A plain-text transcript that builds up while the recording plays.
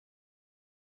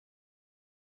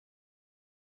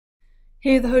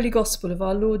Hear the Holy Gospel of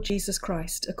our Lord Jesus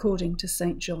Christ according to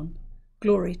St. John.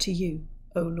 Glory to you,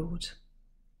 O Lord.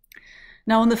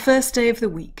 Now on the first day of the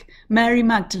week, Mary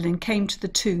Magdalene came to the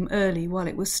tomb early while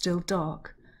it was still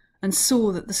dark, and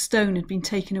saw that the stone had been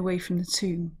taken away from the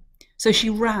tomb. So she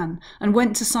ran and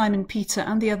went to Simon Peter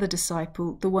and the other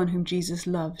disciple, the one whom Jesus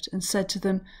loved, and said to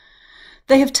them,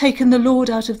 "They have taken the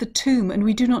Lord out of the tomb, and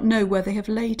we do not know where they have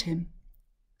laid him."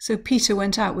 So Peter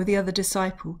went out with the other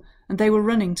disciple, and they were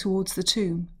running towards the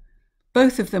tomb.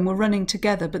 Both of them were running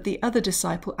together, but the other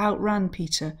disciple outran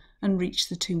Peter and reached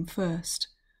the tomb first.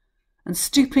 And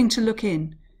stooping to look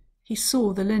in, he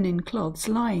saw the linen cloths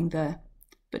lying there,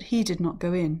 but he did not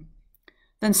go in.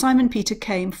 Then Simon Peter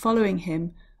came, following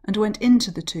him, and went into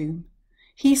the tomb.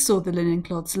 He saw the linen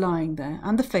cloths lying there,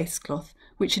 and the face cloth,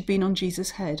 which had been on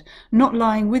Jesus' head, not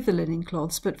lying with the linen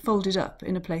cloths, but folded up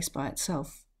in a place by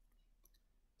itself.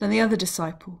 Then the other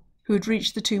disciple, who had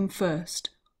reached the tomb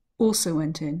first, also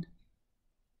went in,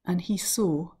 and he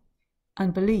saw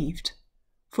and believed,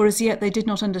 for as yet they did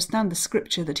not understand the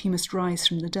scripture that he must rise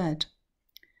from the dead.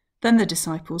 Then the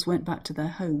disciples went back to their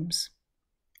homes.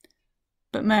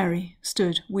 But Mary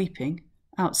stood weeping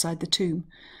outside the tomb,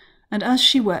 and as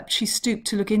she wept she stooped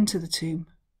to look into the tomb.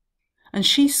 And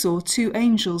she saw 2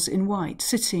 angels in white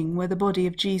sitting where the body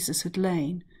of Jesus had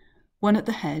lain, one at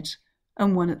the head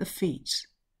and one at the feet.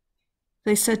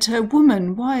 They said to her,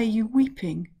 "Woman, why are you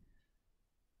weeping?"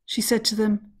 She said to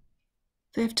them,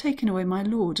 "They have taken away my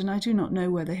Lord, and I do not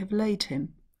know where they have laid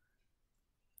him."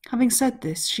 Having said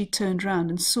this, she turned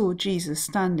round and saw Jesus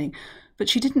standing, but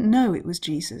she didn't know it was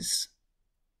Jesus.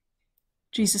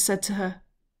 Jesus said to her,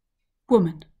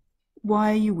 "Woman,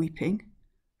 why are you weeping?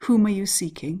 Whom are you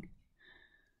seeking?"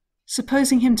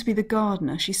 Supposing him to be the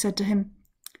gardener, she said to him,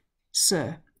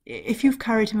 "Sir, if you've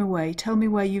carried him away, tell me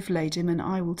where you've laid him, and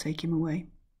I will take him away."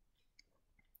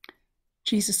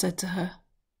 Jesus said to her,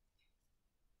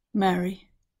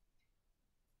 "Mary."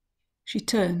 She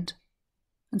turned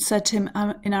and said to him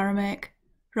in Aramaic,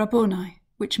 "Rabboni,"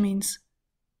 which means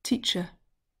teacher.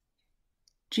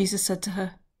 Jesus said to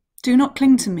her, "Do not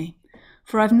cling to me,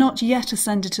 for I have not yet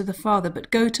ascended to the Father,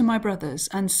 but go to my brothers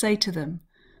and say to them,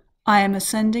 I am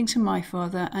ascending to my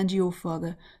Father and your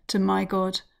Father, to my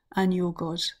God and your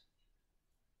God."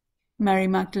 Mary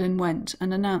Magdalene went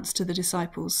and announced to the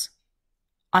disciples,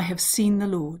 "I have seen the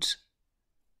Lord,"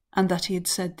 and that he had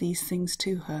said these things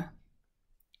to her.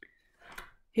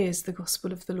 Here's the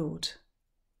Gospel of the Lord.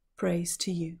 Praise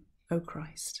to you, O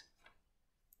Christ.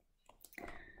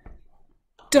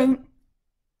 Don't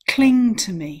cling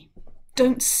to me,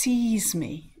 don't seize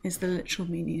me, is the literal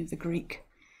meaning of the Greek.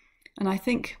 And I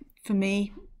think, for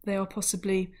me, they are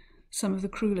possibly some of the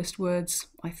cruelest words,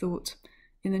 I thought,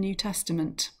 in the New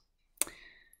Testament.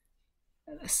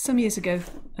 Some years ago,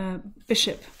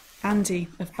 Bishop Andy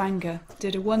of Bangor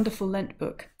did a wonderful Lent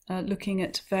book looking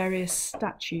at various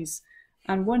statues,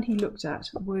 and one he looked at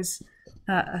was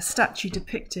a statue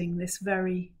depicting this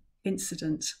very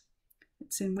incident.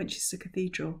 It's in Winchester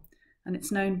Cathedral, and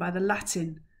it's known by the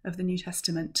Latin of the New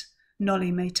Testament,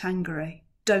 "Noli me tangere,"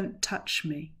 don't touch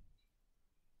me.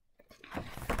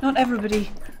 Not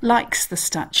everybody likes the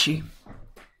statue.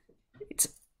 It's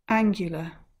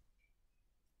angular,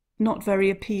 not very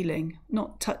appealing,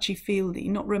 not touchy-feely,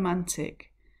 not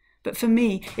romantic. But for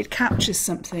me, it captures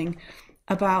something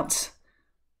about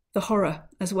the horror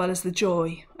as well as the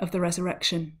joy of the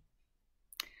resurrection.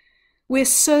 We're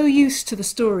so used to the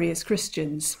story as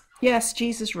Christians. Yes,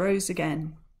 Jesus rose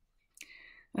again.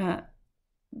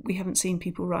 We haven't seen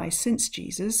people rise since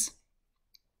Jesus.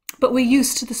 But we're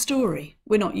used to the story.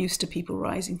 We're not used to people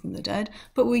rising from the dead,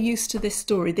 but we're used to this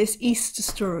story, this Easter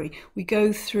story. We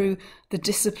go through the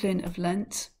discipline of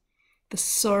Lent, the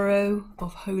sorrow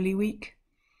of Holy Week,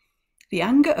 the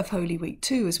anger of Holy Week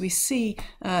too, as we see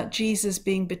Jesus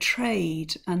being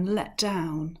betrayed and let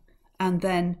down and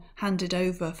then handed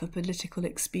over for political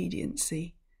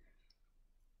expediency.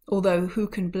 Although who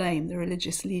can blame the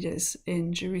religious leaders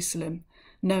in Jerusalem,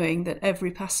 knowing that every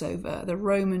Passover the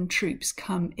Roman troops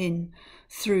come in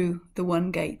through the one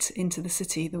gate into the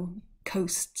city, the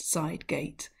coast side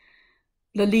gate.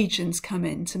 The legions come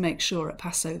in to make sure at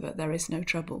Passover there is no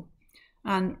trouble.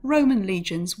 And Roman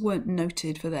legions weren't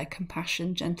noted for their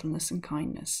compassion, gentleness and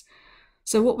kindness.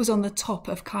 So what was on the top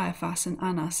of Caiaphas and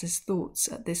Annas'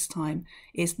 thoughts at this time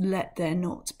is, let there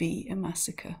not be a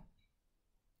massacre.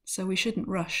 So we shouldn't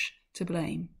rush to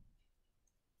blame.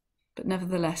 But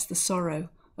nevertheless, the sorrow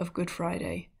of Good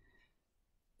Friday,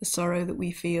 the sorrow that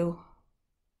we feel,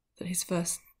 that his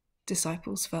first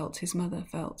disciples felt, his mother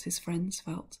felt, his friends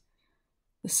felt,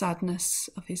 the sadness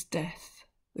of his death,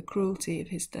 the cruelty of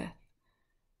his death,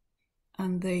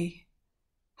 and the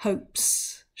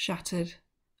hopes shattered,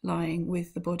 lying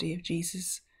with the body of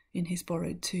Jesus in his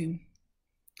borrowed tomb.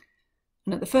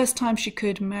 And at the first time she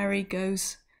could, Mary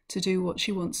goes to do what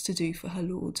she wants to do for her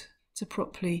Lord, to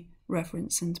properly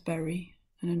reverence and bury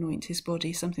and anoint his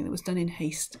body, something that was done in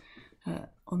haste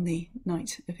on the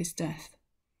night of his death.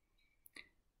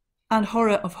 And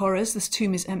horror of horrors, this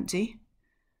tomb is empty,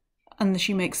 and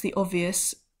she makes the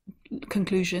obvious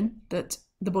conclusion that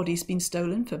the body's been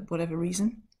stolen for whatever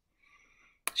reason.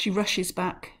 She rushes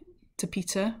back to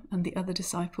Peter and the other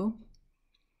disciple.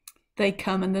 They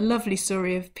come, and the lovely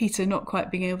story of Peter not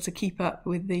quite being able to keep up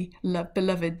with the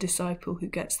beloved disciple who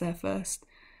gets there first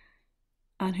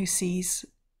and who sees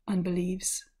and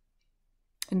believes.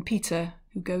 And Peter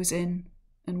who goes in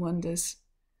and wonders.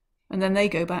 And then they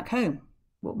go back home.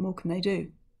 What more can they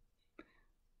do?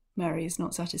 Mary is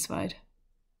not satisfied.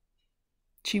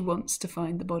 She wants to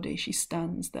find the body. She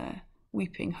stands there,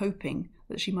 weeping, hoping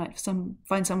that she might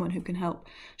find someone who can help.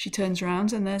 She turns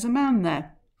around and there's a man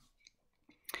there.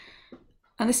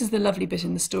 And this is the lovely bit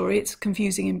in the story. It's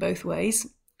confusing in both ways.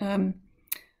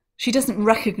 She doesn't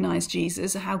recognise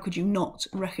Jesus. How could you not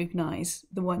recognise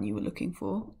the one you were looking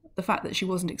for? The fact that she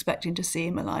wasn't expecting to see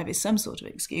him alive is some sort of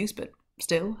excuse, but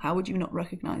still, how would you not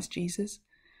recognise Jesus?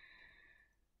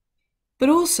 But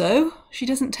also, she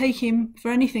doesn't take him for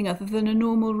anything other than a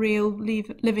normal, real,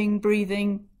 living,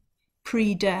 breathing,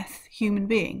 pre-death human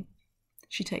being.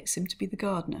 She takes him to be the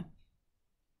gardener.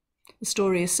 The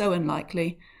story is so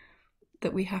unlikely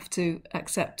that we have to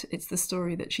accept it's the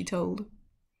story that she told.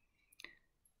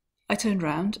 I turned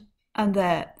round, and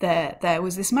there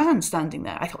was this man standing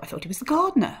there. I thought he was the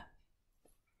gardener.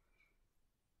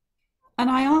 And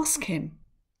I ask him,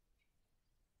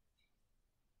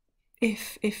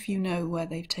 if you know where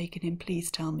they've taken him,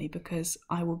 please tell me, because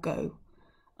I will go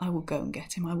and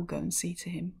get him. I will go and see to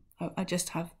him. I just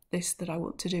have this that I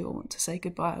want to do. I want to say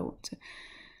goodbye.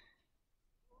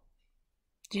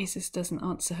 Jesus doesn't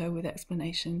answer her with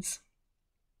explanations.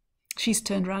 She's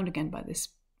turned round again by this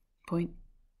point,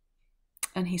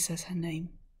 and he says her name,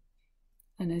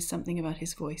 and there's something about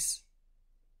his voice.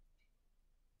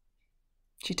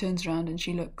 She turns round and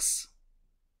she looks,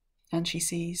 and she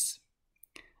sees.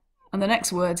 And the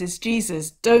next words is,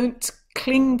 Jesus, don't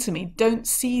cling to me, don't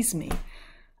seize me.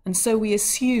 And so we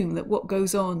assume that what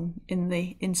goes on in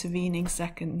the intervening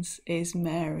seconds is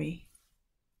Mary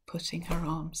putting her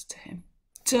arms to him.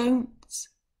 Don't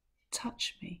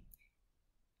touch me.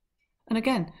 And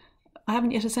again, I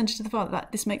haven't yet assented to the Father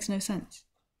that this makes no sense.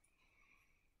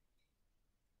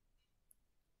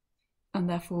 And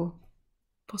therefore,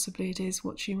 possibly it is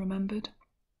what she remembered.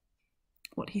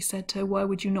 What he said to her. Why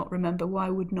would you not remember? Why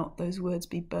would not those words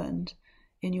be burned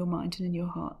in your mind and in your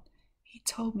heart? He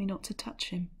told me not to touch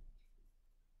him.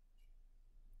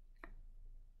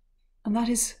 And that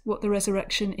is what the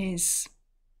resurrection is.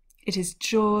 It is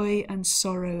joy and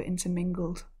sorrow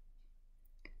intermingled.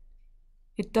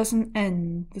 It doesn't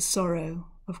end the sorrow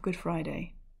of Good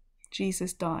Friday.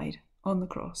 Jesus died on the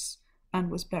cross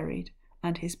and was buried,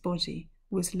 and his body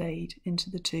was laid into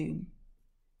the tomb.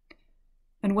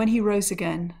 And when he rose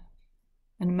again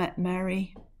and met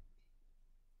Mary,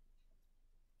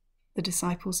 the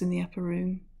disciples in the upper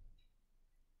room,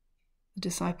 the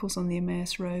disciples on the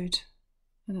Emmaus Road,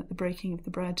 and at the breaking of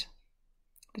the bread,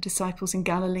 the disciples in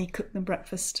Galilee cooked them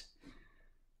breakfast.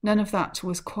 None of that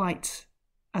was quite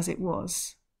as it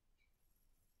was.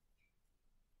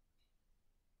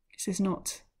 This is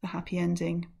not the happy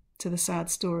ending to the sad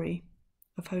story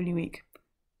of Holy Week,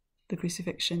 the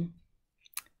crucifixion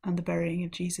and the burying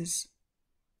of Jesus.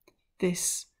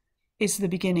 This is the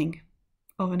beginning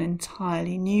of an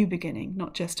entirely new beginning,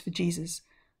 not just for Jesus,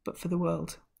 but for the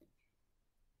world.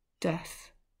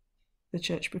 Death, the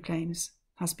Church proclaims,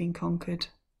 has been conquered.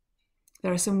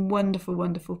 There are some wonderful,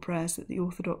 wonderful prayers that the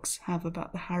Orthodox have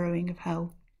about the harrowing of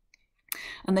hell.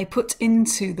 And they put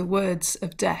into the words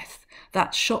of death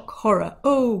that shock horror.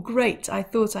 Oh, great, I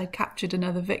thought I'd captured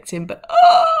another victim, but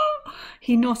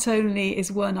he not only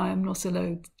is one I am not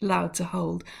allowed to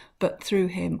hold, but through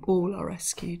him all are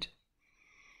rescued.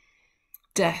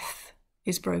 Death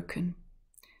is broken,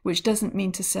 which doesn't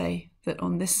mean to say that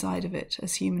on this side of it,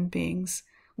 as human beings,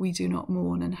 we do not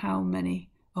mourn, and how many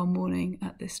are mourning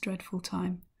at this dreadful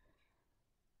time.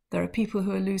 There are people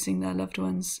who are losing their loved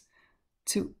ones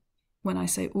to, when I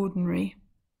say ordinary,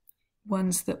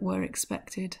 ones that were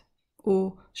expected,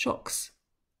 or shocks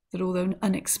that, although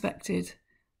unexpected,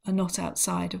 are not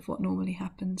outside of what normally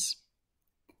happens.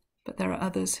 But there are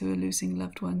others who are losing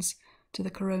loved ones to the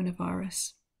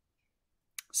coronavirus.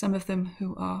 Some of them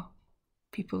who are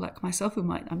people like myself who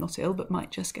I'm not ill, but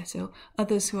might just get ill.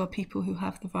 Others who are people who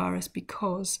have the virus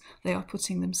because they are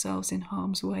putting themselves in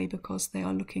harm's way, because they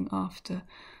are looking after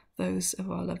those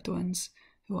of our loved ones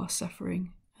who are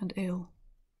suffering and ill.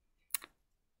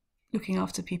 Looking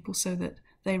after people so that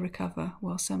they recover,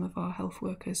 while some of our health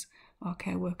workers, our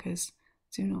care workers,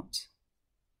 do not.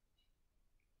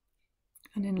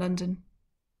 And in London,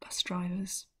 bus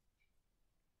drivers.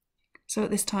 So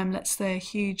at this time, let's say a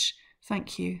huge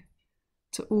thank you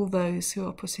to all those who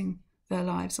are putting their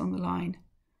lives on the line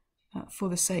for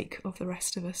the sake of the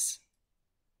rest of us.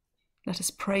 Let us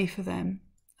pray for them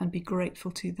and be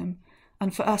grateful to them.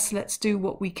 And for us, let's do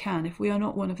what we can. If we are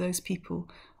not one of those people,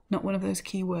 not one of those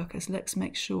key workers, let's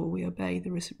make sure we obey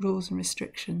the rules and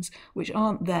restrictions, which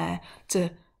aren't there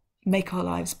to make our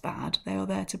lives bad. They are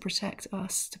there to protect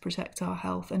us, to protect our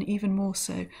health, and even more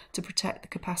so to protect the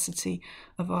capacity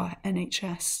of our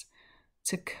NHS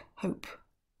to cope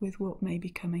with what may be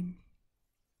coming.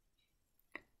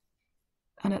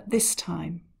 And at this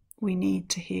time, we need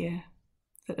to hear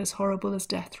that as horrible as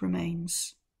death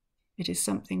remains, it is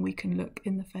something we can look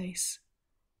in the face.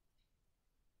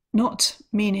 Not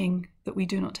meaning that we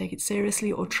do not take it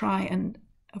seriously or try and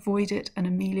avoid it and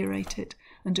ameliorate it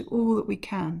and do all that we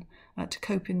can to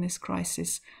cope in this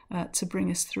crisis to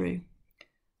bring us through.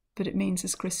 But it means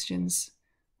as Christians,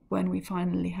 when we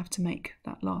finally have to make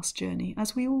that last journey,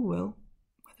 as we all will,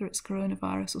 whether it's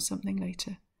coronavirus or something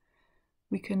later,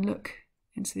 we can look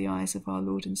into the eyes of our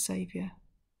Lord and Saviour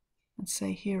and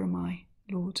say, "Here am I,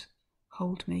 Lord,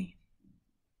 hold me."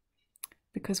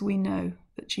 Because we know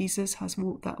that Jesus has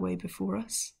walked that way before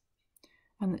us,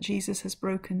 and that Jesus has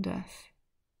broken death,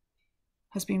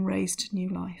 has been raised to new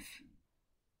life,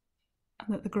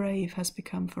 and that the grave has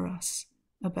become for us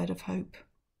a bed of hope.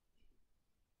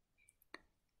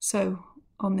 So,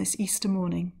 on this Easter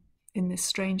morning, in this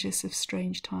strangest of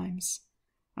strange times,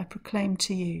 I proclaim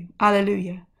to you,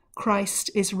 Alleluia, Christ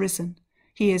is risen.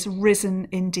 He is risen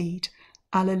indeed.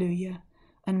 Alleluia.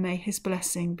 And may his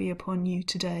blessing be upon you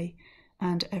today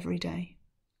and every day.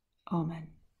 Amen.